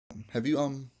Have you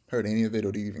heard any of it,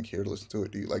 or do you even care to listen to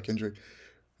it? Do you like Kendrick?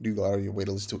 Do you go out of your way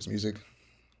to listen to his music?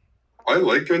 I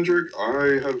like Kendrick.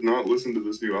 I have not listened to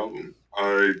this new album.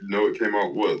 I know it came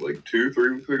out what, like 2,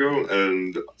 3 weeks ago,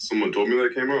 and someone told me that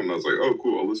it came out, and I was like, "Oh,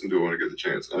 cool! I'll listen to it when I get the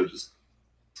chance." I just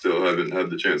still haven't had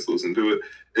the chance to listen to it.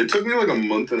 It took me like a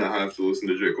month and a half to listen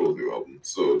to J. Cole's new album,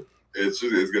 so it's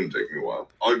gonna take me a while.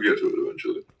 I'll get to it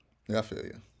eventually. Yeah, I feel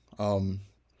you.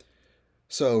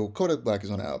 So Kodak Black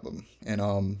is on the album,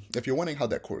 and if you're wondering how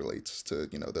that correlates to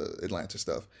the Atlanta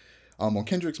stuff, on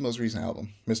Kendrick's most recent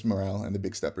album, Miss Morale and the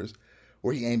Big Steppers,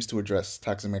 where he aims to address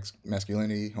toxic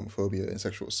masculinity, homophobia, and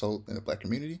sexual assault in the black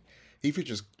community, he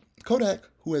features Kodak,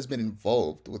 who has been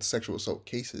involved with sexual assault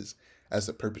cases, as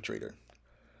the perpetrator.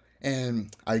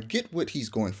 And I get what he's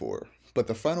going for, but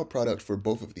the final product for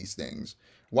both of these things,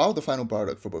 while the final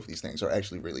product for both of these things are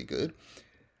actually really good,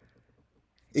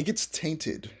 it gets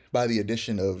tainted by the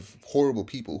addition of horrible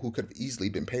people who could have easily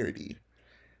been parodied.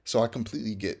 So I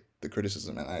completely get the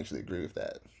criticism, and I actually agree with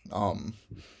that. Um,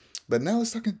 but now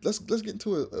let's get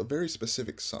into a very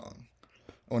specific song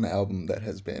on the album that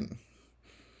has been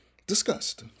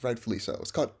discussed, rightfully so.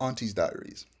 It's called Auntie's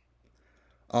Diaries.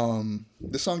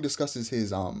 The song discusses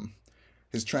his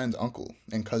trans uncle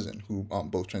and cousin who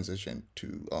both transitioned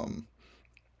to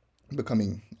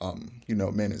becoming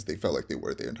men as they felt like they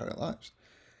were their entire lives.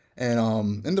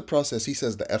 And in the process, he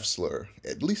says the F slur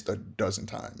at least a dozen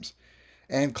times,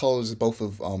 and calls both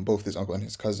his uncle and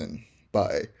his cousin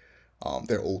by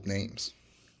their old names.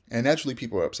 And naturally,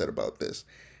 people are upset about this,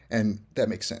 and that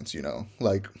makes sense.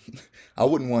 Like I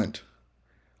wouldn't want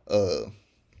a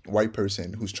white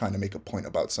person who's trying to make a point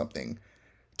about something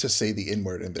to say the N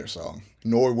word in their song,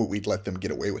 nor would we let them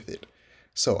get away with it.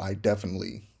 So I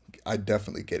definitely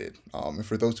get it. And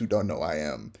for those who don't know, I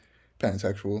am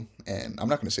pansexual, and I'm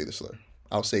not going to say the slur.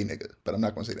 I'll say nigga, but I'm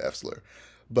not going to say the F slur.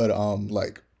 But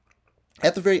like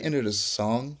at the very end of the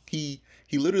song, he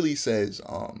literally says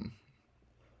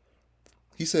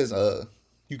he says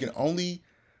you can only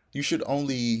you should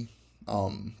only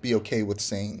be okay with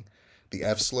saying the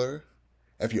F slur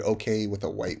if you're okay with a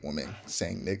white woman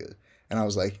saying nigga. And I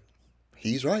was like,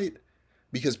 he's right,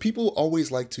 because people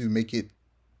always like to make it.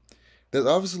 There's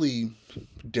obviously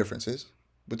differences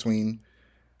between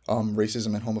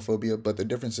racism and homophobia, but the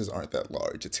differences aren't that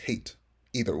large. It's hate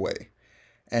either way.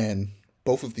 And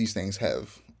both of these things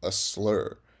have a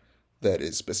slur that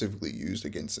is specifically used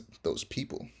against those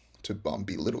people to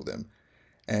belittle them.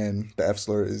 And the F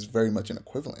slur is very much an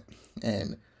equivalent.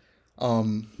 And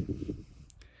um,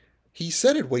 he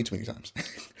said it way too many times.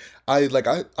 I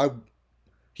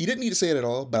he didn't need to say it at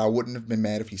all, but I wouldn't have been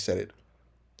mad if he said it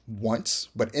once.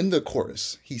 But in the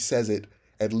chorus, he says it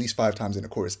at least 5 times in the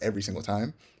chorus every single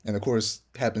time, and the chorus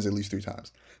happens at least 3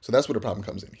 times. So that's where the problem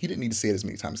comes in. He didn't need to say it as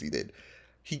many times as he did.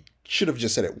 He should have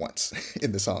just said it once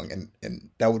in the song, and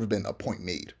that would have been a point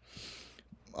made.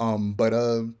 But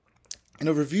in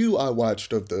a review I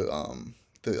watched of the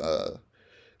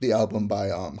album by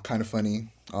Kind of Funny,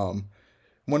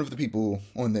 one of the people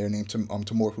on there named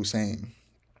Tamor Hussein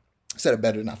said it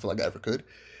better than I feel like I ever could.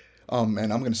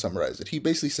 And I'm going to summarize it. He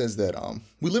basically says that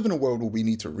we live in a world where we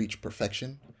need to reach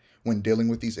perfection when dealing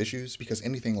with these issues, because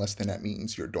anything less than that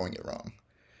means you're doing it wrong.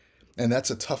 And that's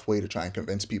a tough way to try and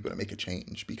convince people to make a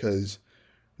change, because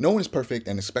no one is perfect,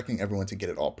 and expecting everyone to get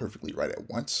it all perfectly right at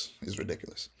once is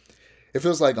ridiculous. It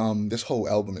feels like this whole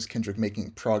album is Kendrick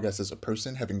making progress as a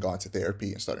person, having gone to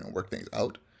therapy and starting to work things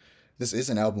out. This is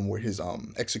an album where his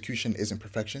execution isn't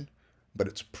perfection, but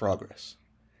it's progress.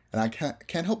 And I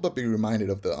can't help but be reminded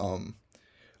of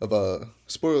a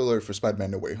spoiler alert for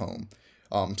Spider-Man: No Way Home.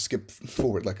 Skip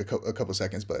forward like a couple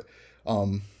seconds, but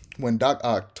when Doc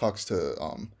Ock talks to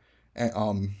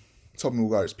Tobey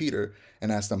Maguire's Peter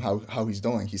and asks him how he's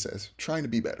doing, he says trying to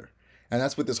be better, and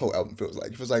that's what this whole album feels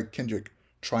like. It feels like Kendrick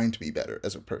trying to be better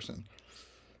as a person.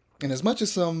 And as much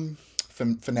as some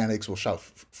fanatics will shout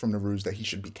from the roofs that he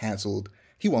should be canceled,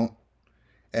 he won't.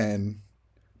 And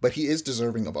but he is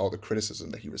deserving of all the criticism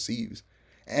that he receives,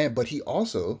 and but he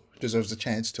also deserves a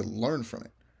chance to learn from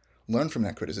it, learn from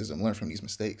that criticism, learn from these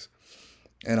mistakes.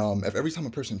 And if every time a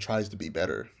person tries to be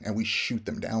better and we shoot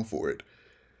them down for it,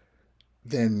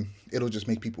 then it'll just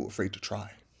make people afraid to try.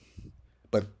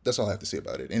 But that's all I have to say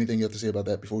about it. Anything you have to say about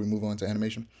that before we move on to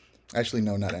animation? Actually,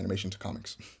 no, not animation, to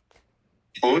comics.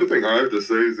 Only thing I have to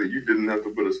say is that you didn't have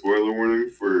to put a spoiler warning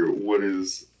for what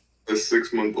is a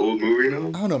 6 month old movie now.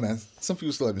 I don't know, man. Some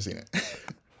people still haven't seen it.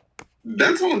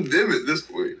 That's on them at this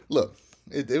point. Look,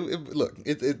 it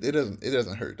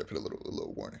doesn't hurt to put a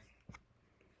little warning.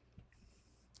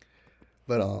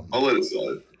 But I'll let it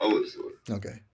slide. I'll let it slide. okay.